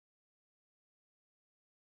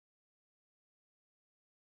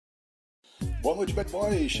Boa noite, Bad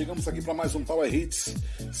Boy. Chegamos aqui para mais um Power Hits,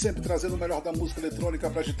 sempre trazendo o melhor da música eletrônica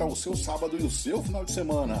para agitar o seu sábado e o seu final de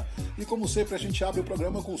semana. E como sempre, a gente abre o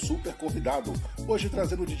programa com um super convidado. Hoje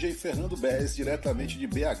trazendo o DJ Fernando, diretamente de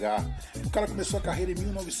BH. O cara começou a carreira em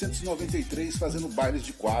 1993 fazendo bailes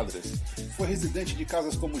de quadras. Foi residente de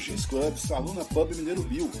casas como G's Club, Saluna Pub e Mineiro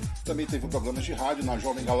Bill. Também teve programas de rádio na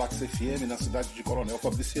Jovem Galáxia FM, na cidade de Coronel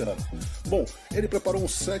Fabriciano. Bom, ele preparou um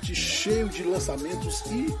set cheio de lançamentos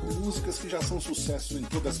e músicas que já são sucesso em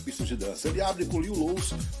todas as pistas de dança. Ele abre com Lil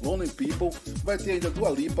Louis, Lonely People, vai ter ainda Dua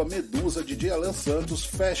Lipa, Meduza, DJ Alan Santos,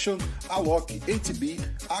 Fashion, Alok, ATB,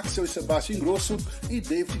 Axel e Sebastian Ingrosso e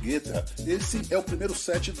David Guetta. Esse é o primeiro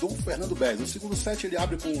set do Fernando Bez. O segundo set ele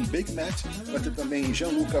abre com Big Matt, vai ter também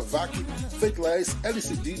Gianluca Vac, Fateless,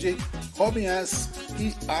 LC DJ, Robin S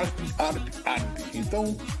e Arp.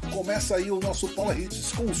 Então começa aí o nosso Power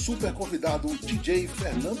Hits com o super convidado DJ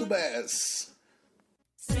Fernando Bez.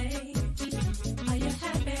 Say, are you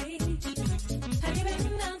happy? Have you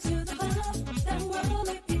been down to the club? That world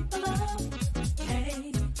that people love.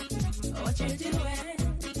 Hey, what you doing?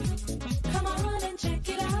 Come on and check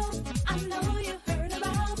it out. I know you heard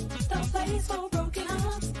about the place for broken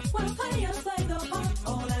hearts. Well, players play the part,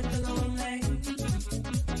 all at the lonely.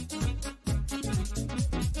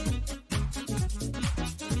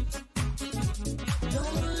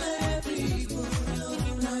 Don't let people know,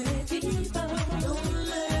 not let people.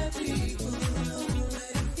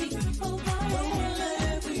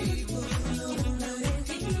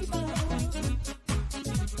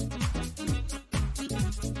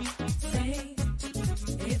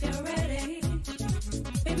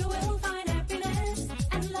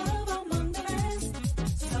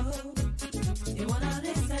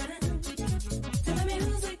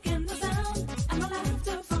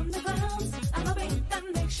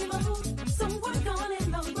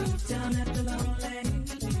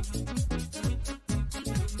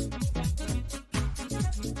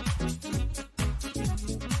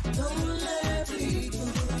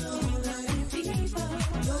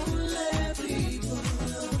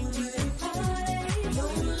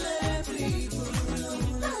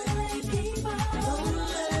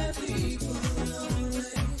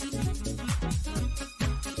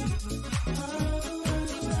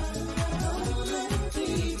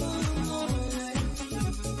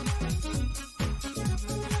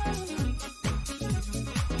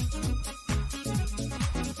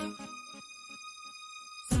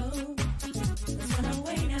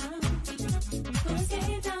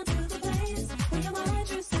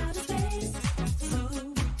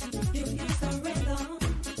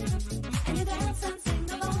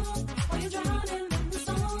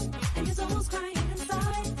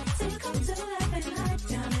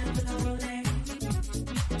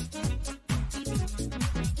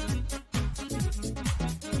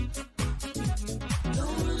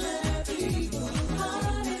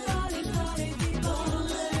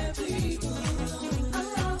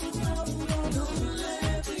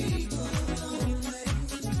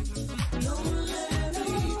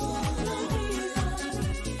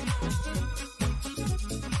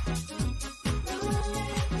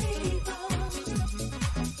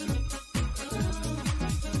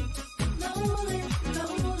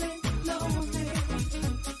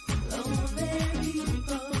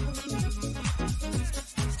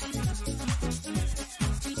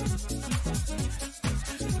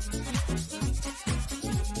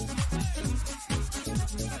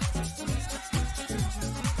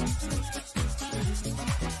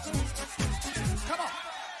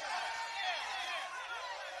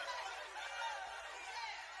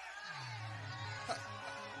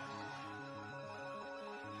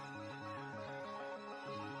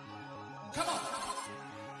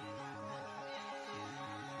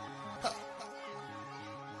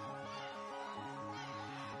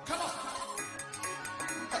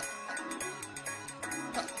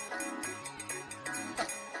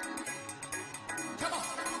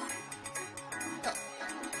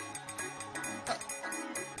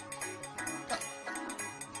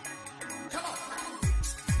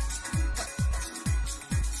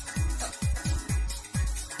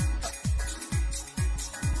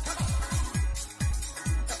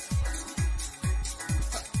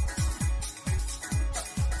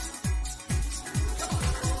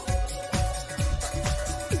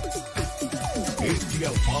 Este é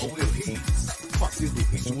o Power Hits, fazendo o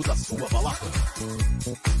ritmo da sua balada.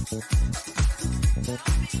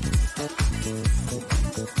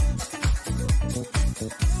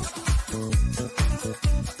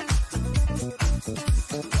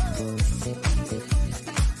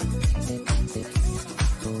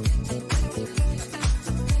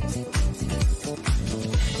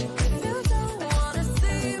 Feels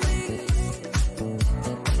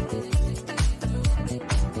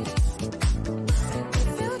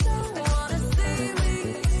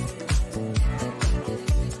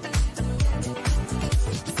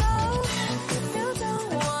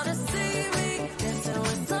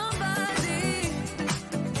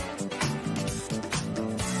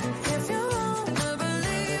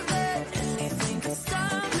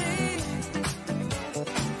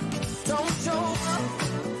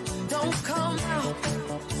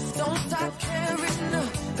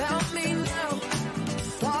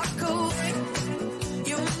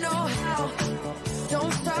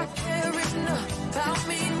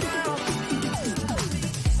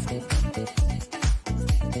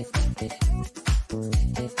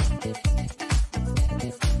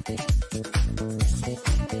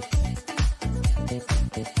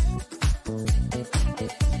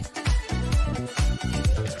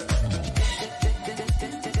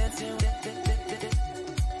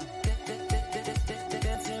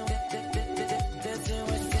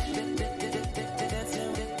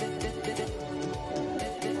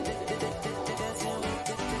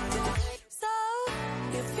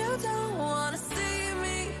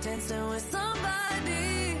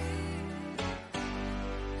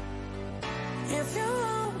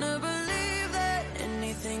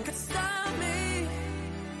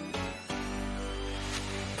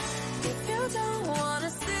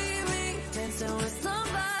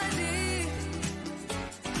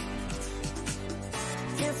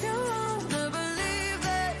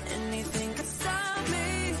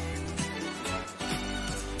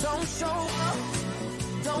Don't show up,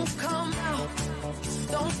 don't come out,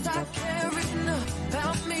 don't start caring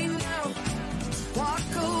about me now.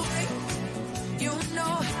 Walk away, you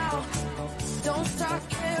know how. Don't start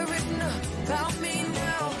caring about me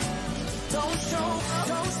now. Don't show up,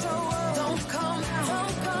 don't come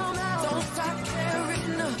out, don't start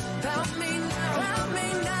caring about me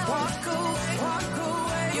now. Walk away,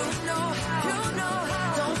 you know how.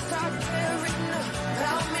 Don't start caring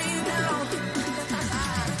about me now.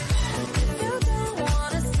 You don't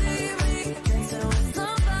wanna see me dancing with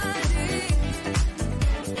somebody.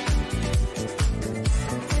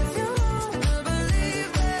 If you wanna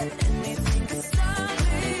believe it, anything can stop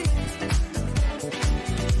me.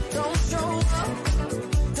 Don't show up,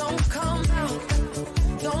 don't come out,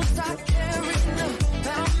 don't start caring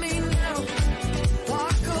about me now.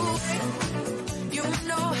 Walk away, you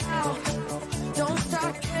know how. Don't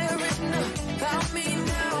start caring about me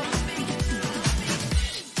now.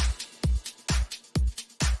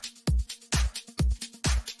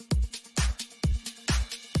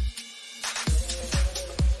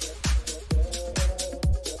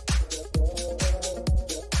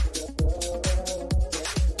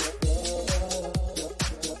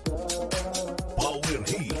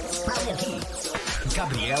 Power Hits.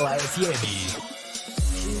 Gabriela FM.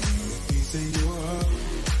 Say you're up,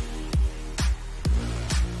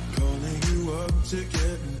 calling you up to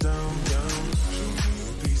get down.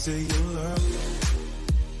 Please say you're up,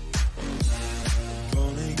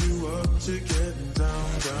 calling you up to get down.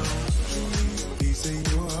 Please say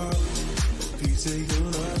you're up, please say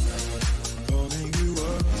you're up, calling you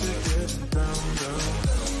up to get down. The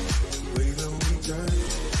way that we got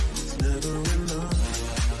it's never enough,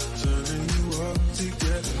 turning you up to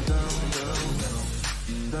get down.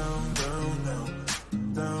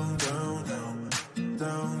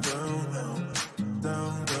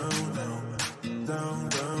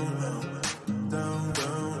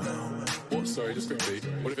 Oh, sorry, just quickly.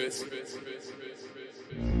 What if it's...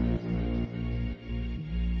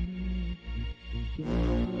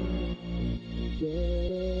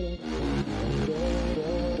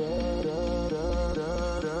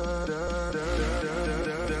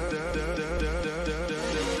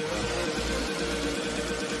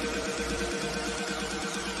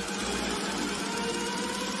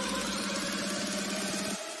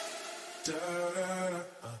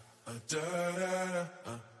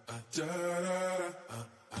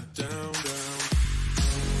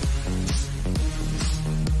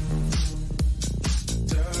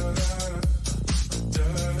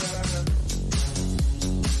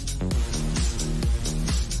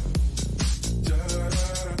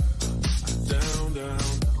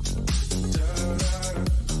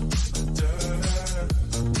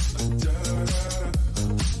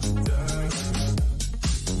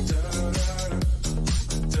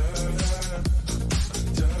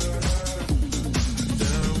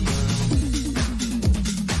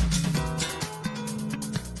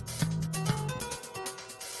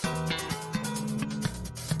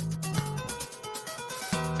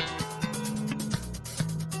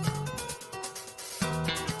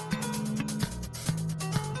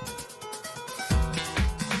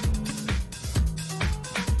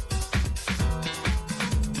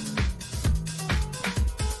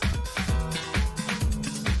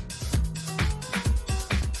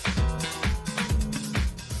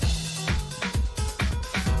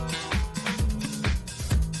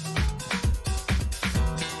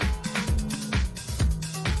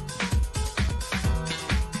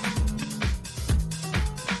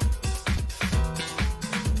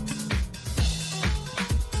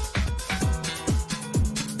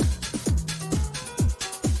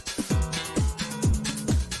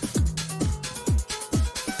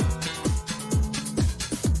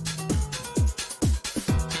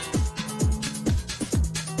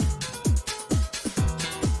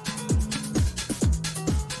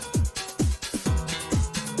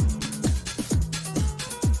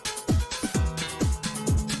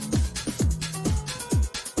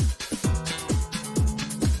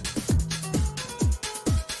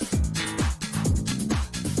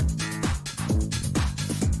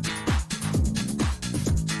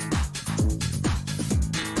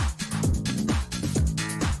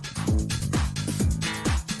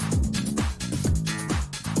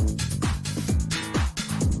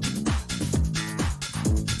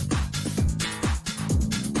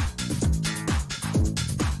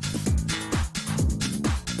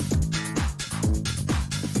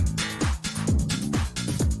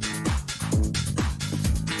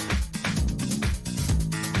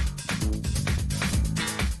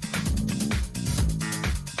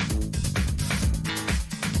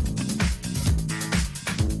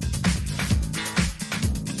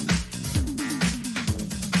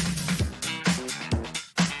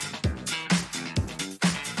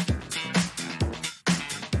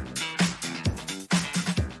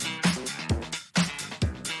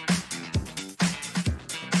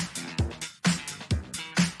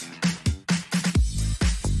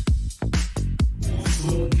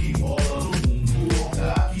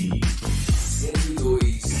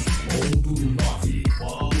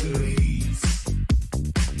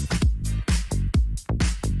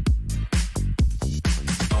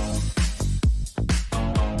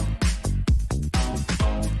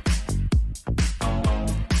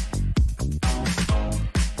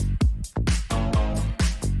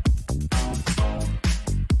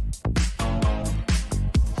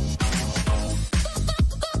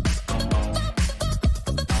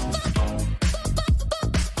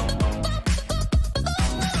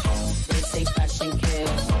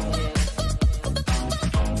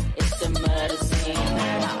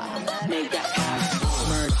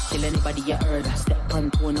 anybody you heard. Step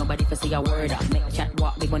on toe, nobody for say a word. Make chat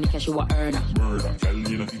walk, big money cash you a earner. Murder, tell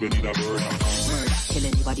you not even need a burner. Murder, kill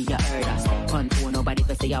anybody you heard. Step on toe, nobody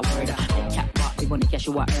for say a word. Make chat walk, big money cash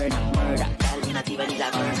you a earner. Murder, tell you not even need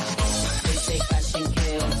a burner. They say fashion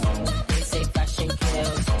kills. They say fashion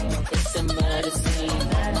kills. It's a murder scene.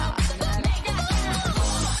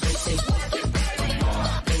 They say work it, baby.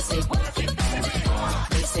 They say work it, baby.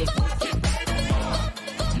 They say work it, baby.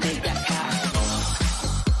 Make that cash.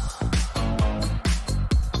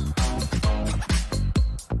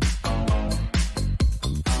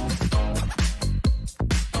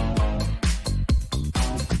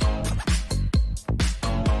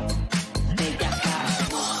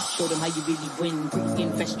 Show them how you really win.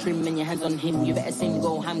 Skin fresh trim and your hands on him. You better sing,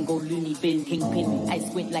 go ham, go loony bin. Kingpin, I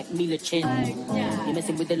squint like Mila Chin. You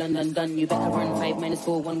messing with the London done. You better run 5 minus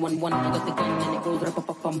 4 1 1 1. I got the gun and it goes rap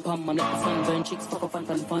pum pum pum. I'm like the sunburn chicks, pop fun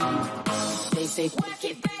fun fun. They say work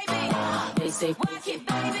it, baby. They say work it,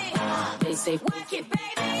 baby. They say work it,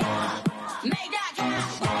 baby. Make that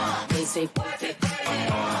cash. They say work it,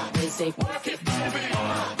 baby. They say work it, baby.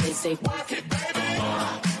 They say work it, baby.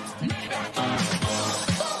 Make that cash.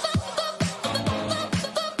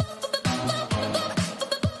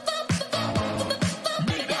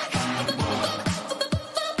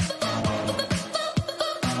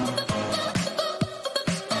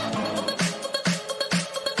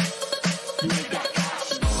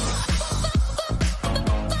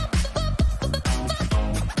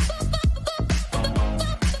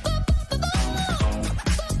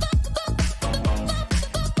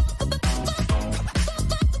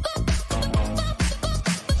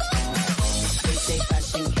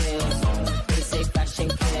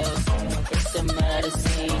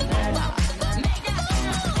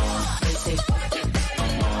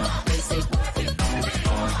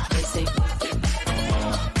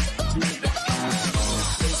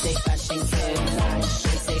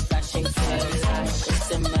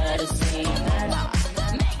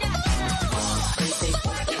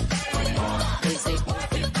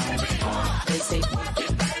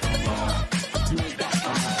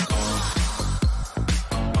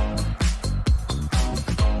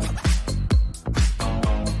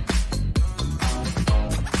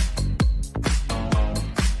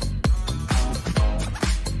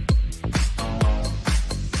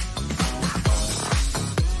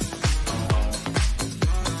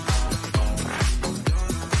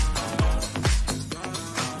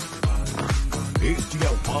 Este é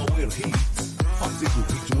o Power Hits, fazendo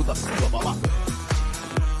o ritmo da sua balada.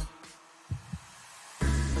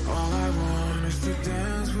 All I want is to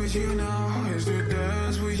dance with you now, is to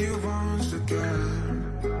dance with you once again.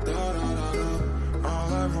 Da, da, da, da.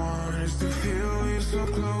 All I want is to feel you so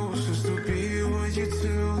close, is to be with you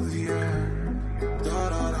till the end. Da,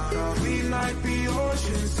 da, da, da. We might be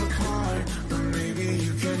oceans apart, but maybe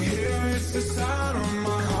you can hear it's the sound of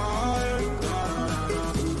my heart. Da, da, da, da.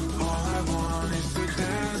 All I want is to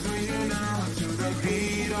dance with you now, to the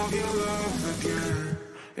beat of your love again.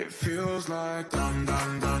 It feels like dum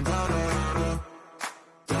dum dum da da da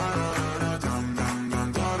da da da dum dum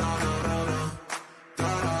dum da da da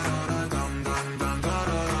da da dum dum dum da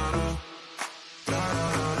da da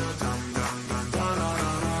dum dum dum da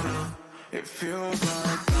da. It feels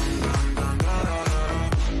like dum dum dum da da da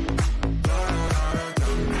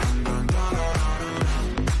dum dum dum da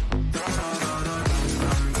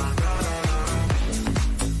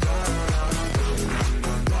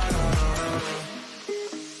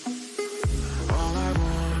All I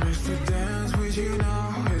want is to dance with you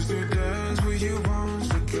now, is to dance with you once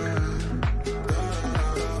again.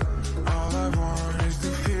 All I want is to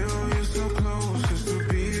feel you so close, is to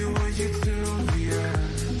be with you till the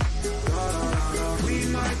end. We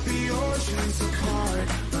might be oceans apart,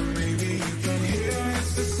 but maybe you can hear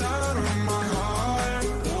it's the sound of my heart.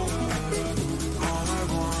 All I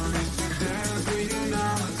want is to dance with you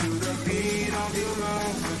now, to the beat of your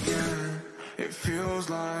love again. It feels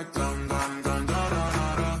like dum dum dum da da da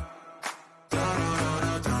da da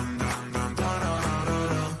da dum dum dum da da da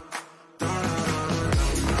da dum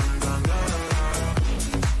dum da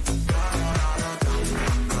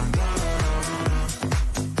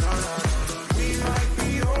We might be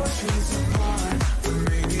oceans apart, but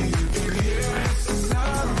maybe you can hear it's the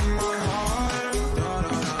sound of my heart.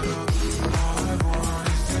 All I want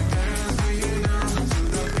is to dance with you now, to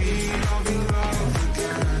the beat of your love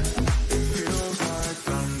again. It feels like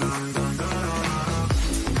dum dum dum da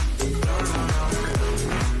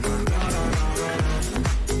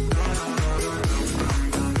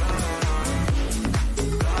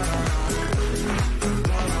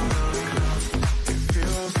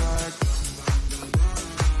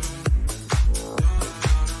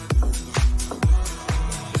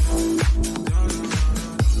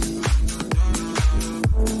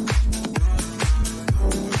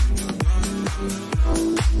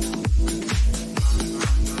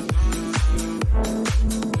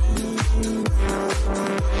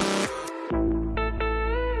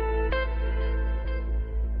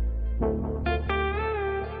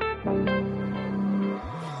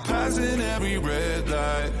passing every red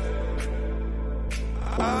light.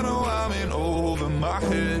 I know I'm in over my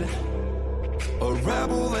head, a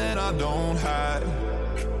rebel and I don't hide.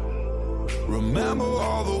 Remember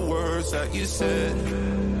all the words that you said.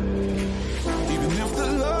 Even if the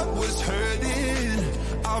love was hurting,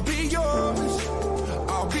 I'll be yours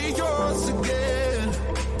again.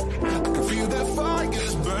 I can feel that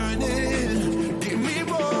fire's burning. Give me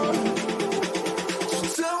more. So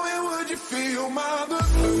tell me, would you feel my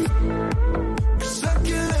love? 'Cause I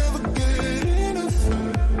can't ever get enough.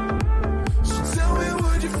 So tell me,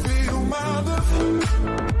 would you feel my love?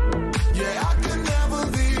 Yeah, I can never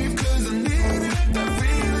leave 'cause I need it, that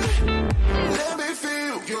feeling. Let me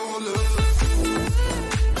feel your love.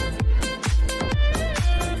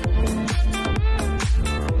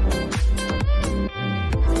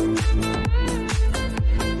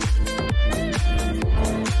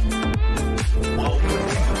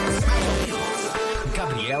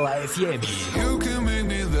 Gabriela FM. You can make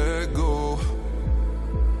me let go.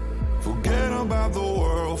 Forget about the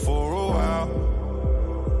world for a while.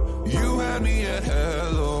 You had me at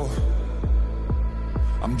hello.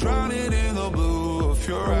 I'm drowning in the blue of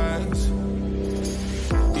your eyes.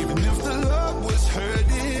 Even if the love was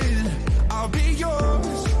hurting, I'll be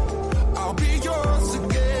yours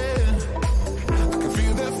again. I can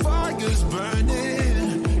feel that fire's burning.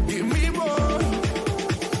 Give me more.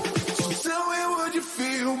 So tell me, would you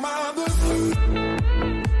feel my love?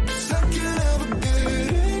 'Cause I can't ever get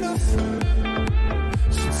enough.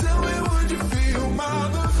 So tell me, would you feel my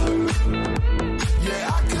love?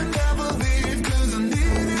 Yeah, I can never leave 'cause I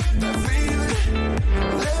need it, that feeling.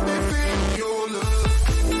 Let me feel your love.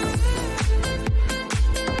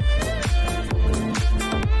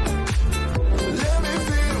 Let me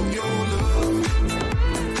feel your love.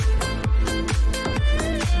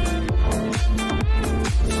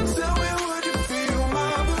 So tell me, would you feel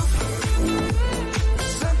my love?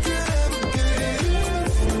 'Cause I can't ever get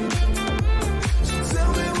enough. So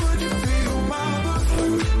tell me, would you feel my love?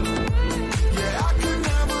 Yeah, I can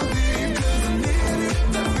never leave 'cause I need it,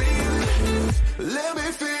 that feeling. Let me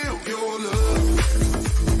feel your love.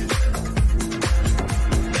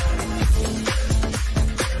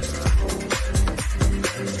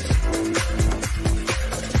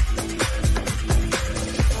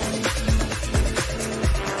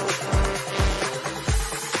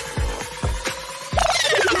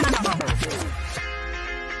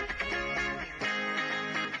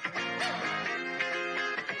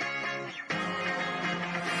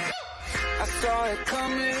 I saw it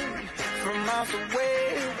coming from miles away.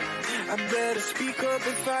 I better speak up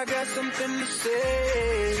if I got something to say.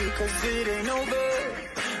 'Cause it ain't over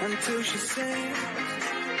until she sings.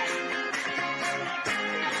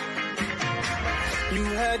 You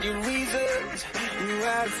had your reasons, you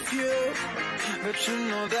had a few, but you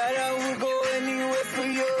know that I will go anywhere for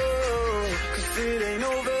you. 'Cause it ain't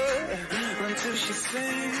over until she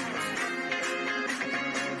sings.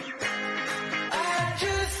 I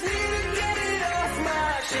just need to get it off my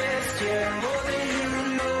chest, yeah, more than you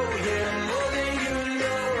know, yeah, more than you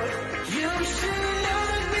know. You should know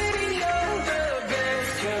that baby you're the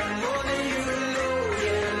best, yeah, more than you know,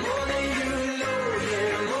 yeah, more than you know,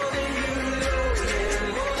 yeah, more than you know, yeah,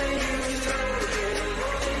 more than you know, yeah,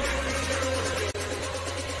 more than you know.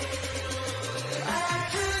 I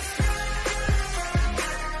just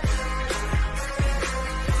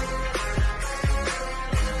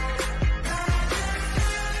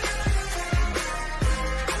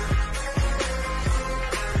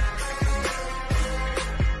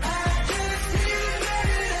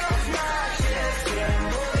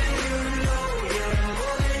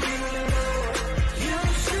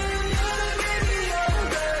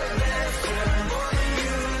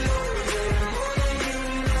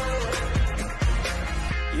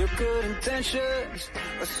good intentions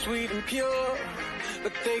are sweet and pure,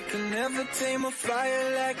 but they can never tame a fire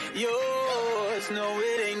like yours. No,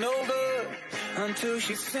 it ain't over until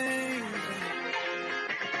she sings.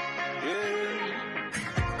 Yeah.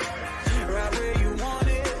 Right where you want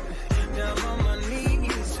it, down on my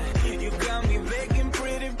knees. You got me begging,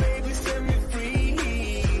 pretty baby, set me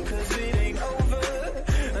free. 'Cause it ain't over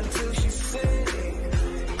until she sings.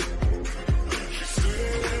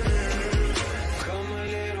 Come a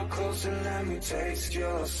little closer, let me taste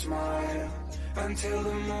your smile. Until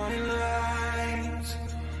the morning light.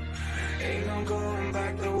 Ain't no going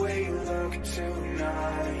back the way you look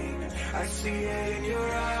tonight. I see it in your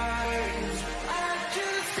eyes. I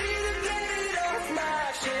just need to get it off my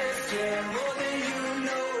chest, yeah, more than you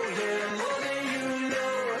know, yeah, more than you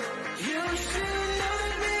know. You should know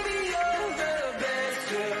that baby you're the best,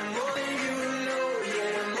 yeah, more than you know,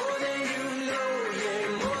 yeah, more than you know, yeah,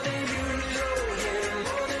 more than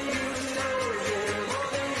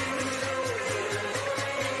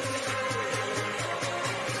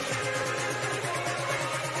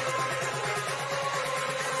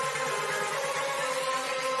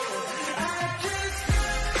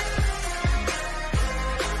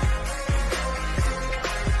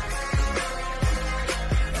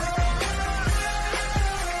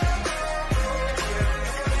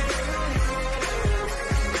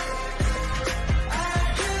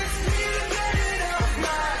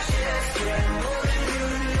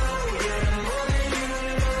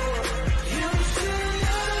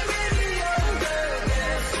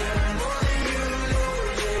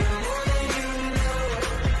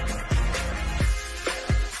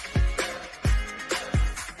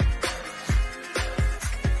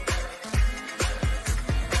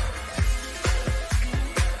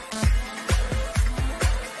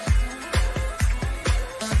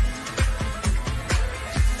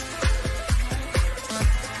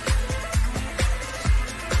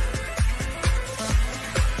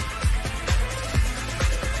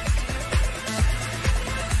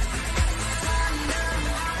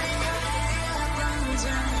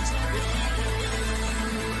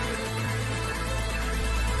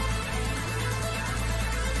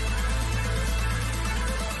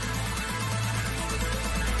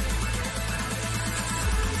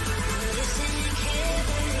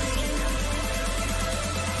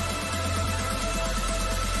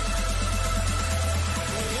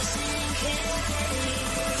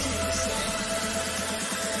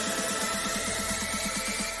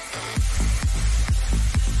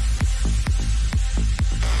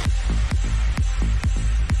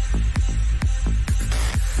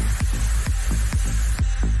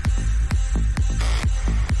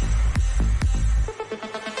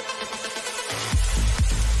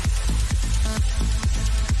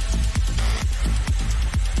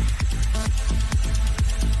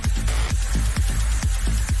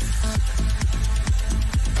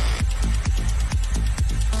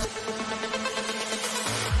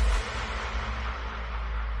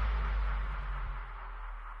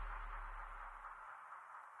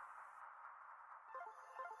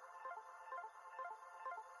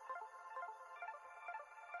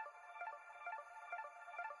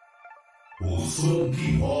O som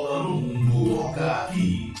que rola no mundo toca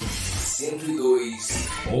aqui.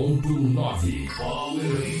 102.9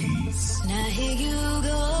 Power Hits. Now here you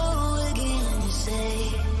go again. You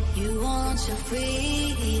say you want your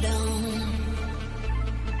freedom.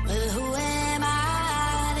 Well, who am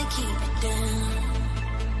I to keep it down?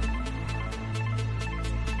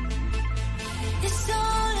 It's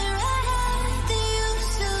only right that you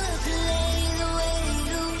should play the way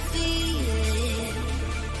you feel it.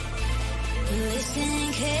 Listen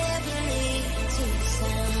carefully to the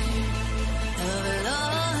sound of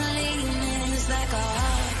loneliness, like a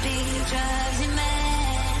heartbeat drives you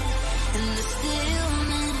mad, and the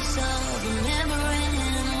stillness of remembering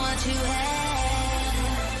what you had,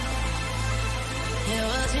 and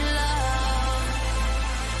what you love,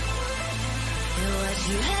 and what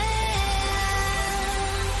you had,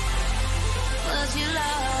 what you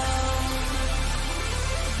love.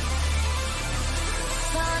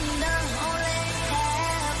 Thunder only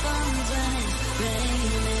happens when it's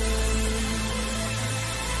raining.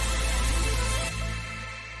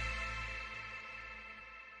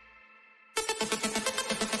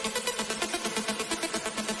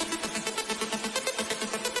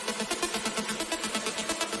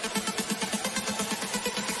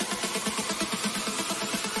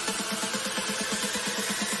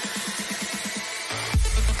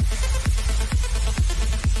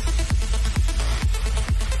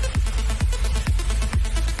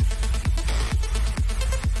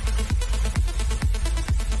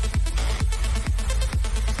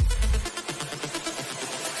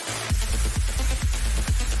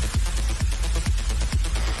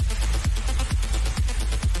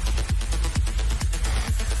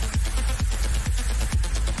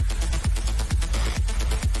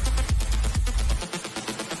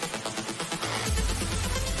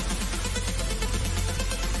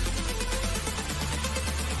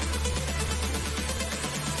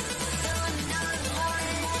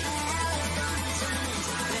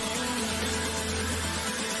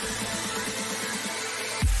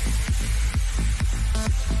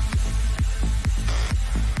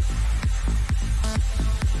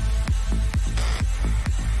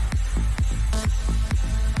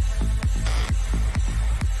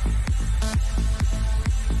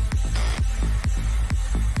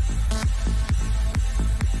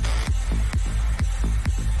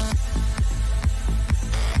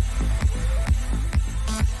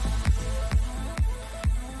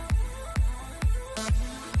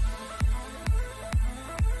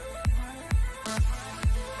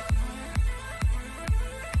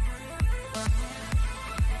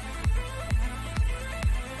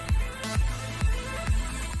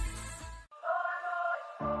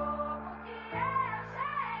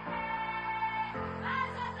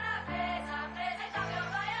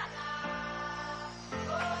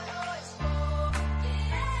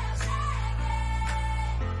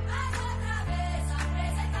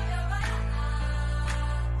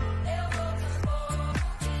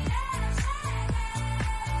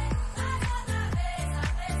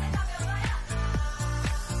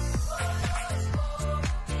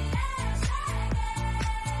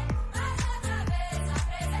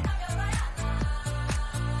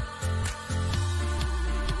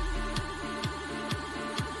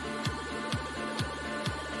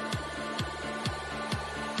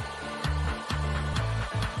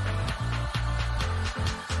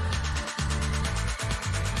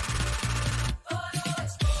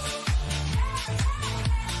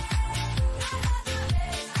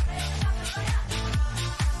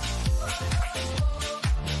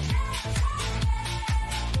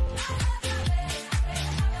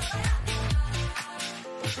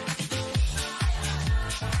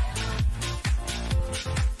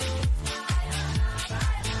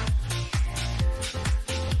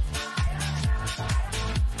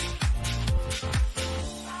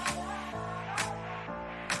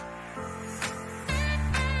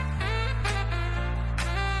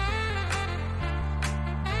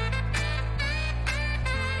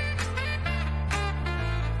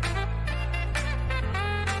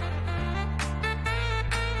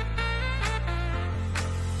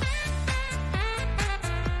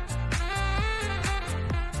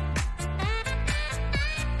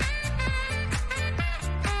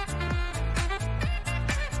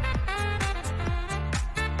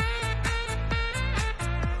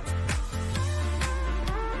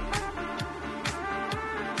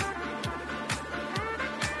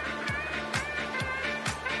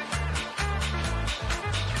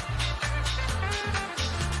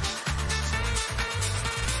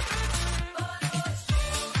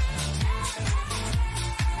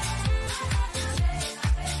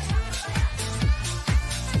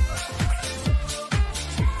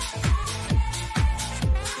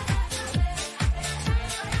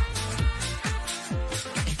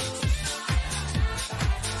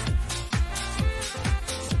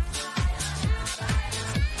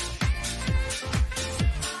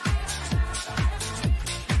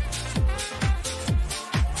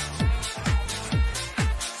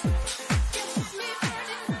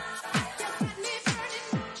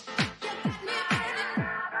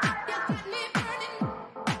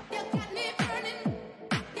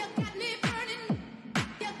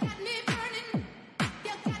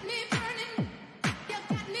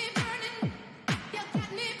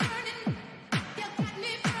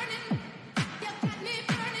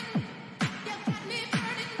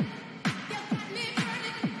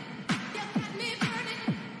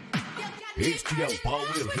 Este é o Power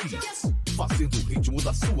Hits, fazendo o ritmo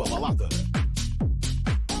da sua balada.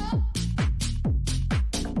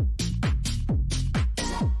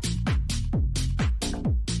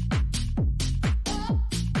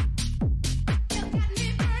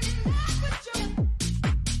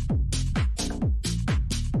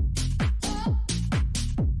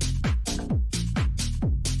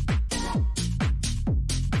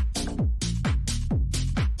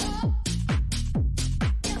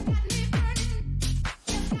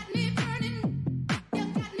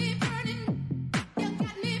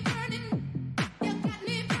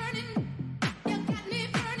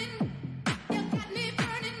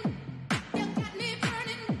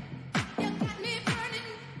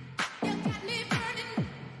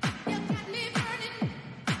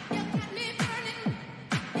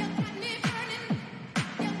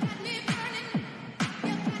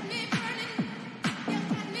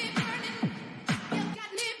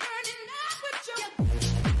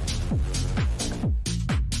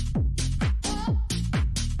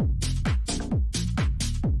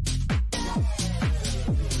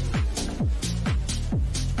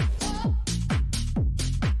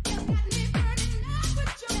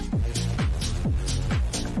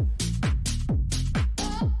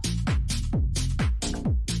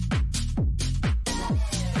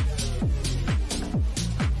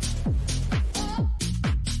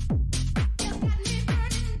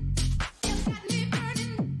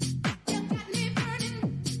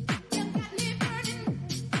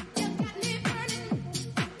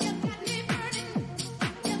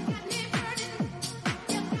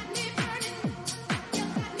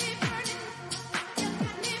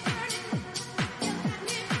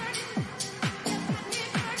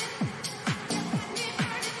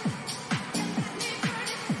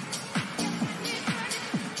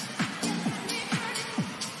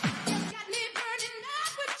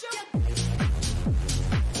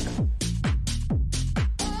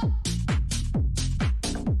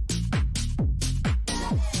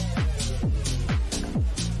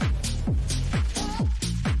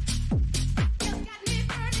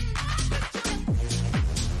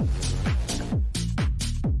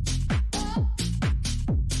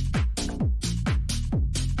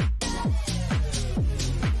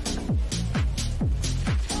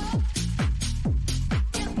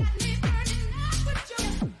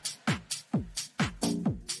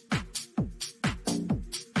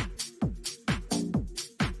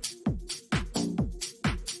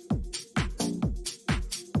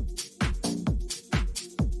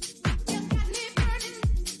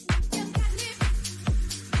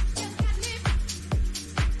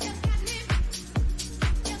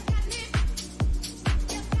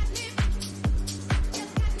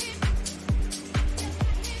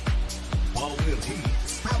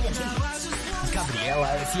 Gabriela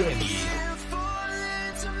FM.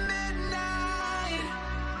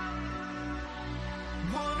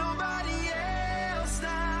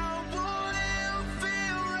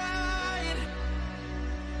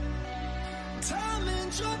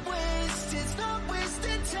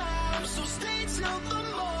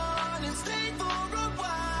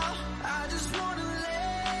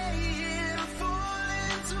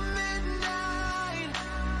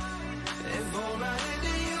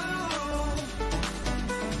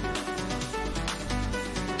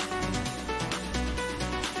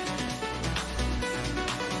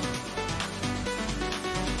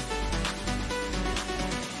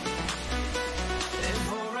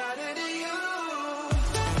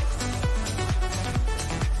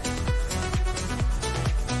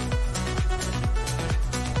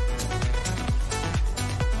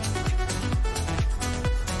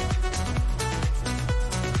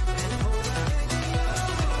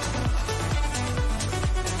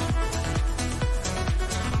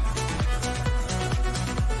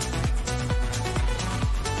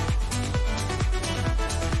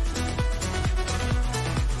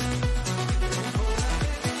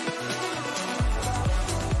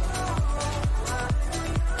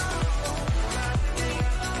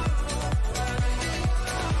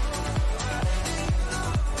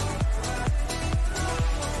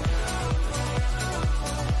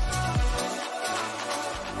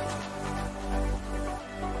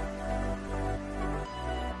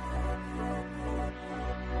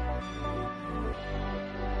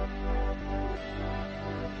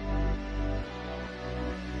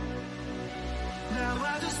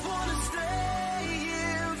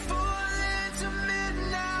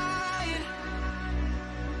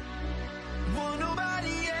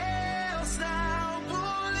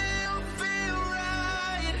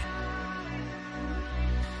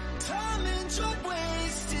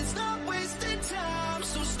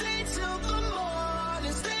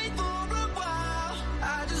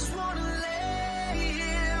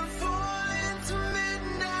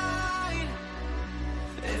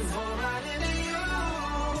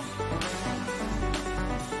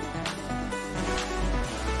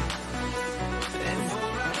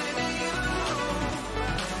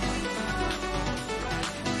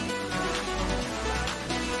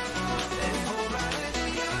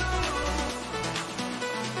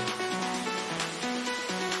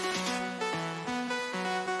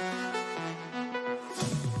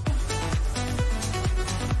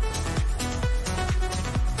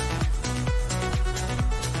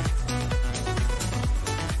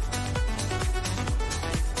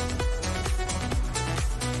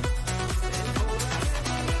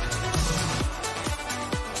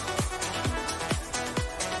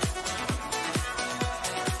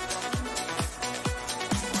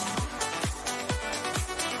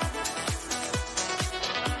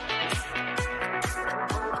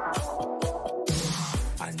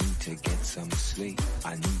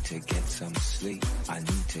 to get some sleep. I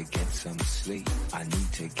need to get some sleep. I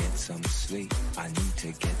need to get some sleep. I need to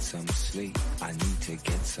get some sleep. I need to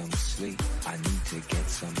get some sleep. I need to get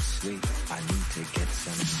some sleep. I need to get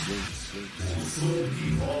some sleep.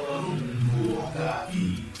 Que rola no mundo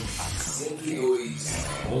aqui.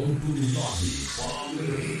 102.9 Power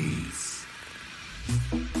Hits.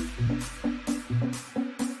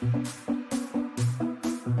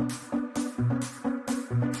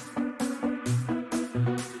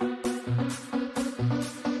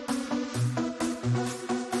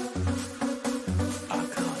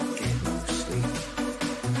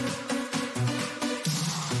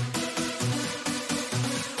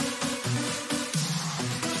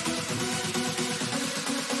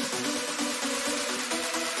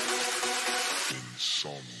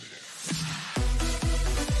 Insomnia.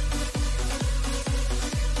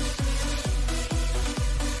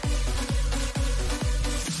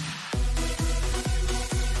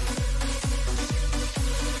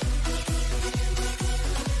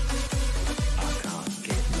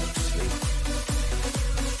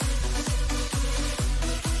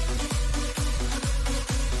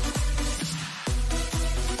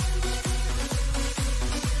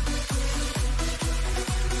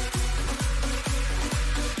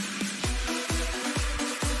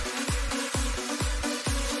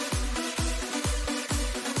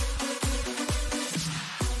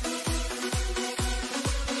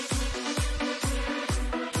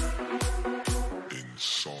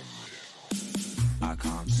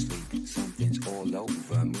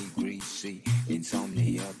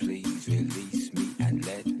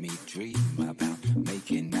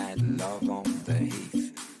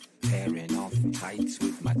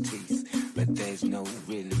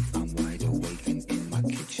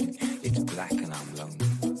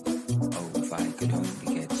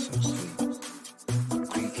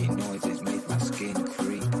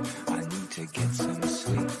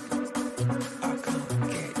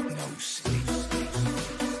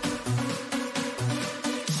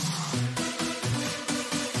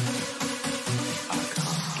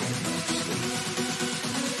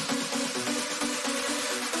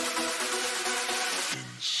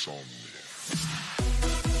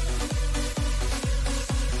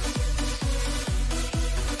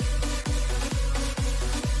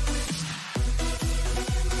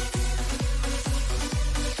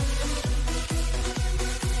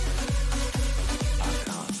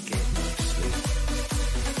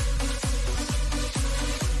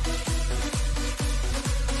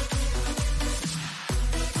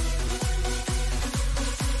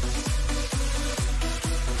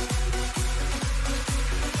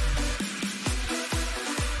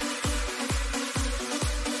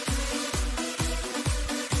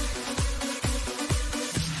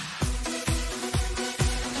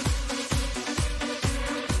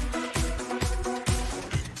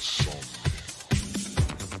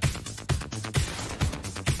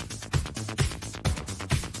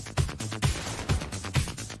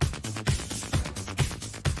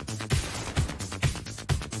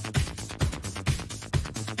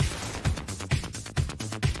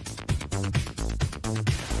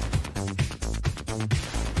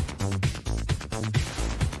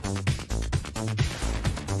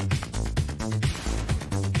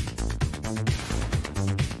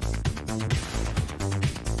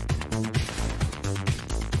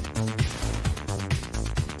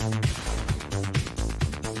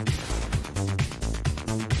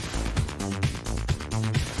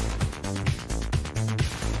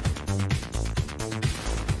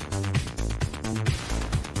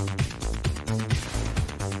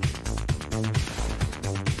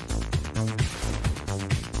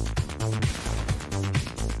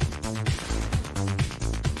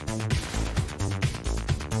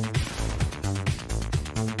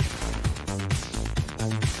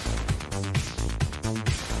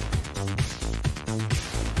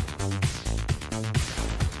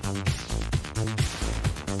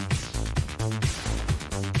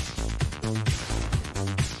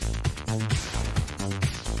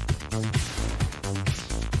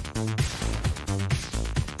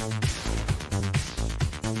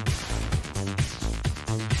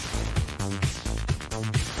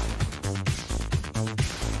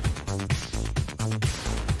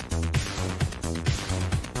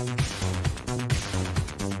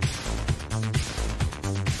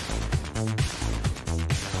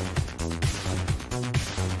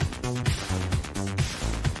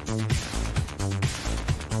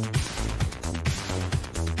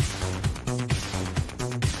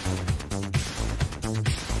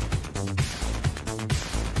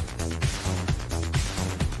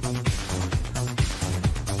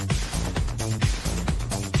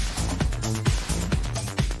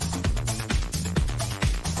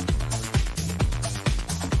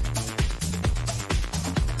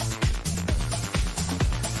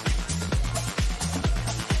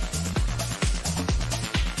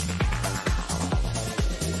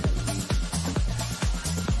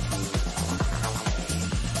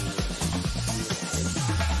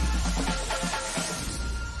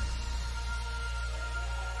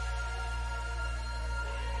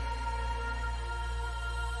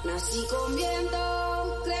 Nací con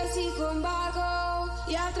viento, crecí con barco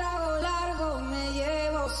y a trago largo me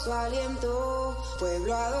llevo su aliento.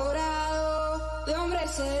 Pueblo adorado, de hombre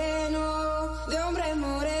sereno, de hombre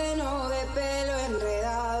moreno, de pelo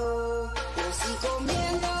enredado. Nací con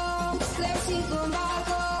viento, crecí con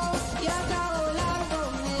barco y a trago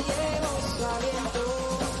largo me llevo su aliento.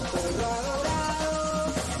 Pueblo adorado,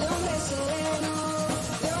 de hombre sereno,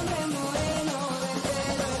 de hombre moreno, de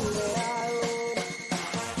pelo enredado.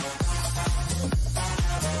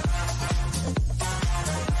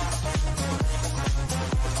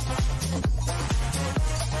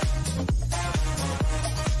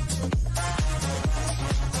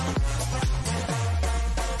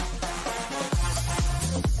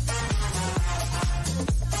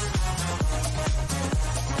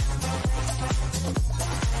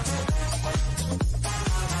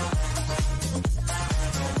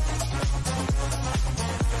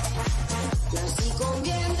 Nací con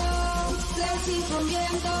viento, crecí con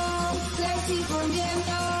viento, crecí con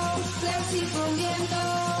viento, crecí con viento,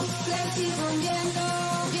 crecí con viento,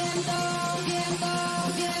 viento, viento,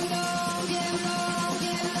 viento, viento,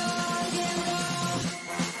 viento, viento.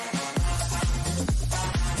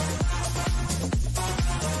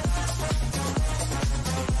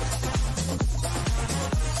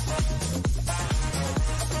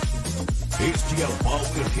 Este é o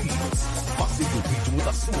Power Hits, fazendo o ritmo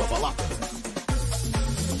da sua balada.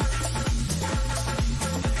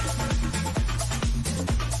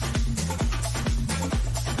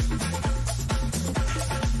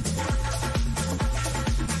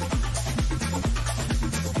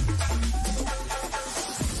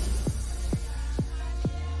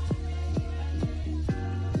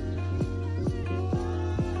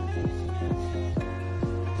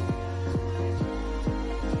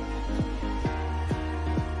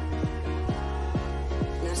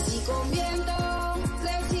 Nací con viento,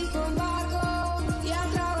 crecí con barco y a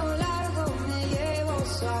trago largo me llevo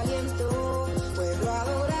su aliento. Pueblo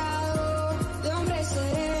adorado, de hombre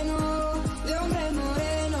sereno, de hombre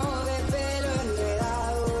moreno, de pelo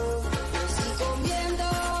enredado. Nací con viento,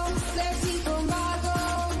 crecí con barco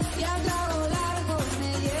y a trago largo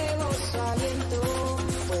me llevo su aliento.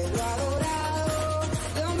 Pueblo adorado,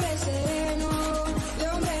 de hombre sereno, de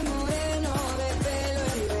hombre moreno, de pelo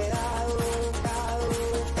enredado.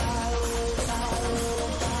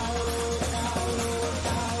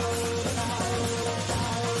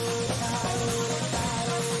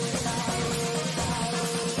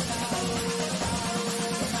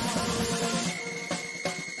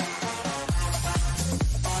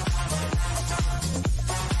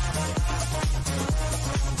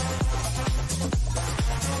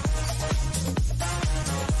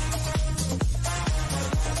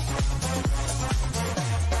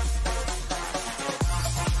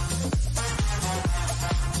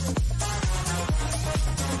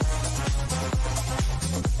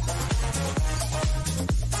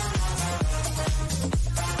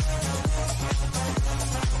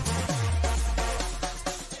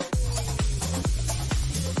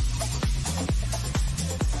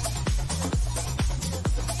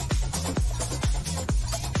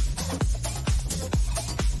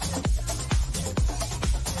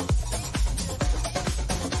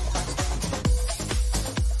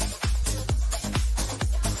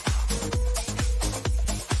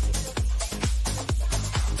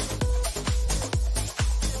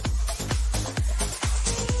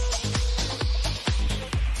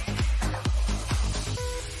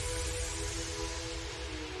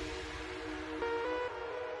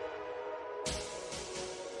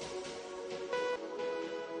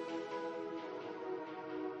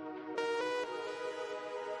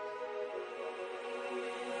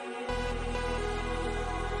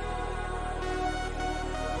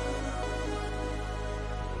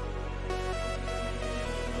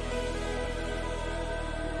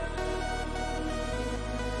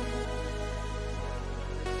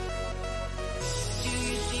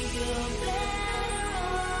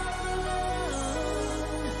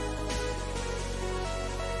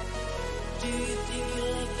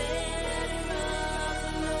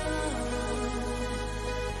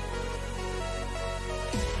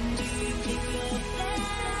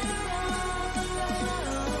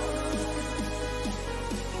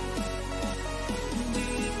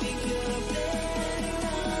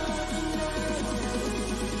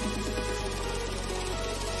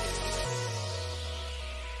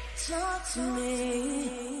 Talk to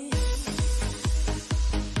me.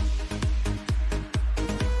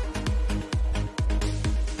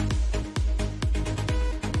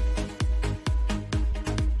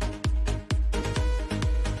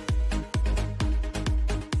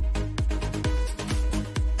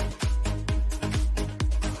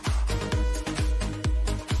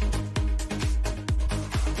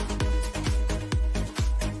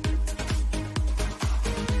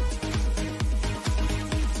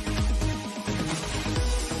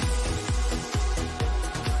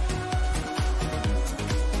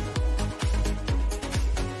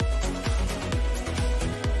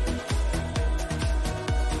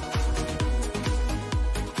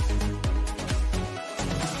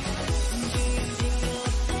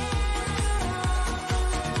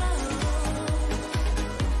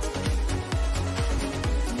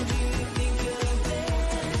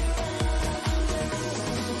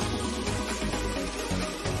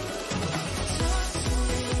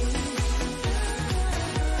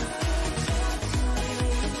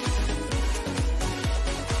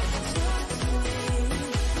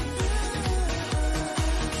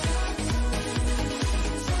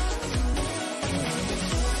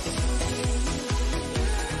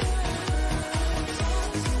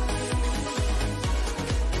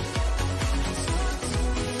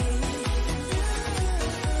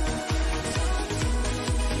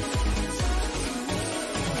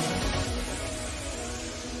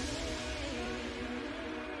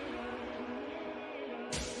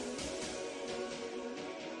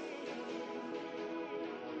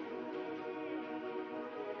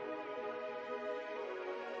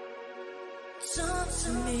 Talk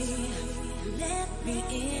to me, let me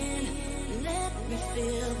in, let me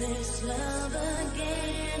feel this love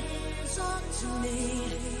again. Talk to me,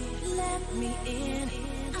 let me in,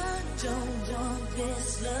 I don't want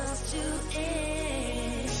this love to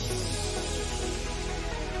end.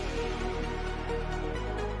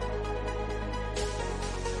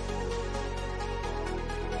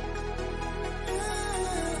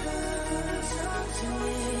 Talk to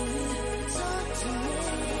me, talk to me.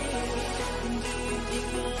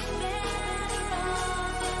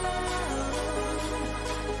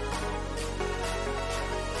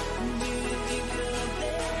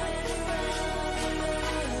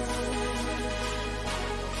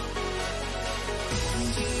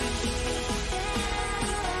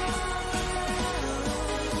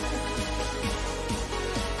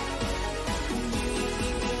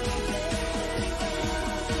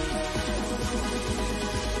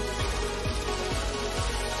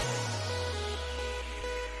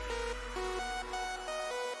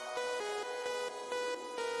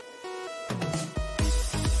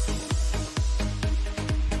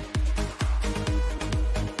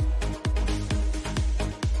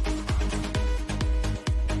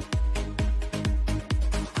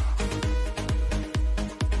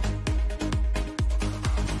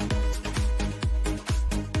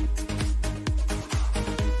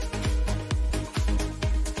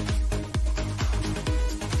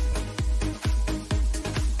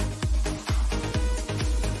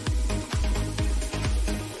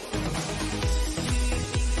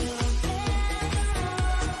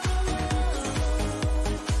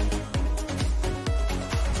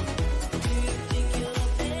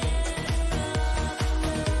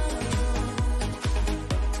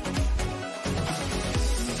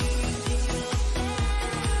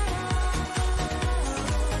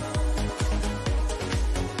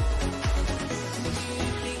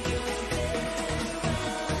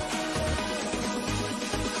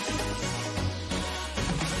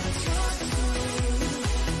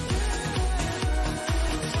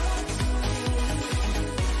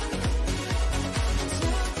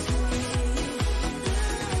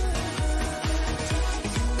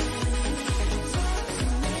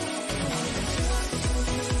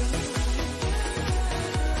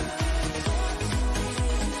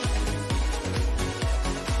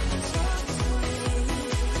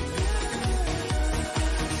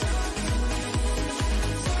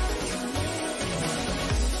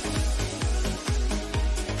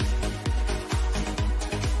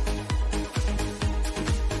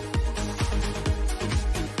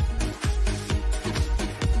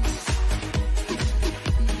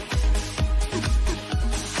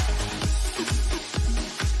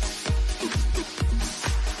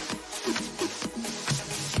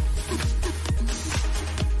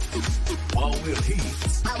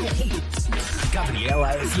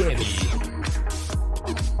 Gabriela FM.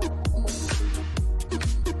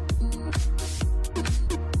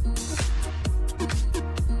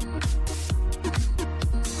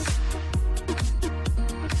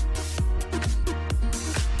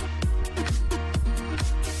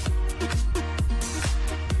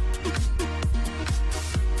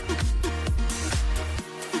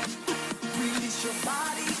 Release your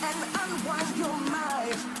body and unwind your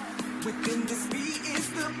mind. Within this beat is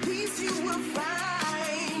the peace you will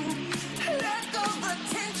find. Let go the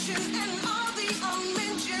tension and all the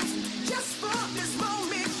unmentioned. Just for this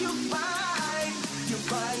moment you find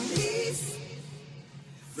peace,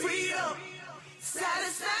 freedom,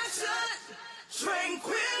 satisfaction,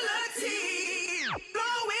 tranquility.